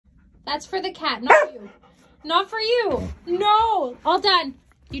That's for the cat, not you. Not for you. No. All done.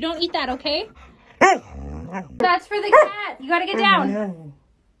 You don't eat that, okay? That's for the cat. You gotta get down.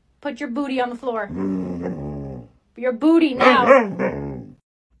 Put your booty on the floor. Your booty now.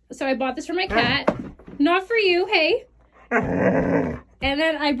 So I bought this for my cat. Not for you, hey. And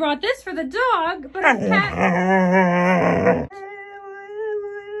then I brought this for the dog, but the cat...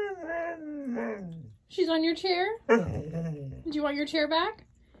 She's on your chair? Do you want your chair back?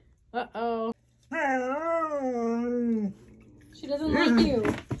 Uh-oh. She doesn't like you.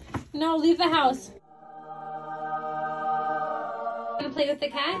 No, leave the house. Want to play with the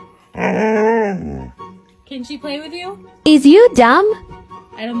cat? Can she play with you? Is you dumb?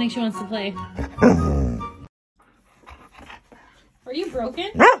 I don't think she wants to play. Are you broken?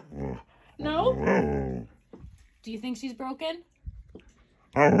 No? Do you think she's broken?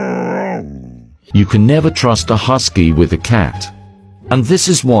 You can never trust a husky with a cat. And this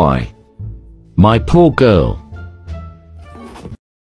is why. My poor girl.